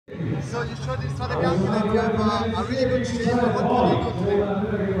So you showed in Strade Bianche that you have a really good team. What do you do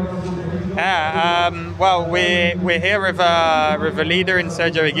today? Yeah, well, we're here with a leader in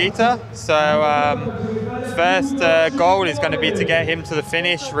Sergio Higuita. So first goal is going to be to get him to the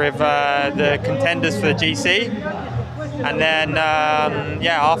finish with the contenders for the GC, and then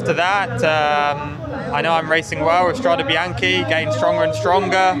yeah, after that, I know I'm racing well with Strade Bianche, getting stronger and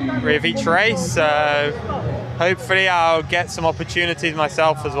stronger with each race. So hopefully, I'll get some opportunities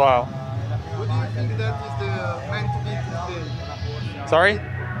myself as well. Who do you think that is the man to beat today? Sorry.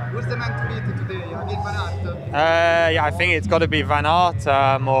 Who's the man to beat today? Again, Van Aert? Yeah, I think it's got to be Van Aert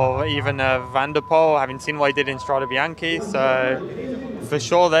or even Van der Poel, having seen what he did in Strade Bianche. So for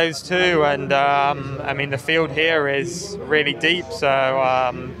sure those two. And I mean, the field here is really deep. So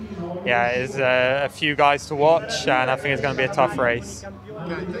yeah, there's a few guys to watch, and I think it's going to be a tough race.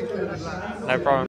 Okay, thank you. No problem.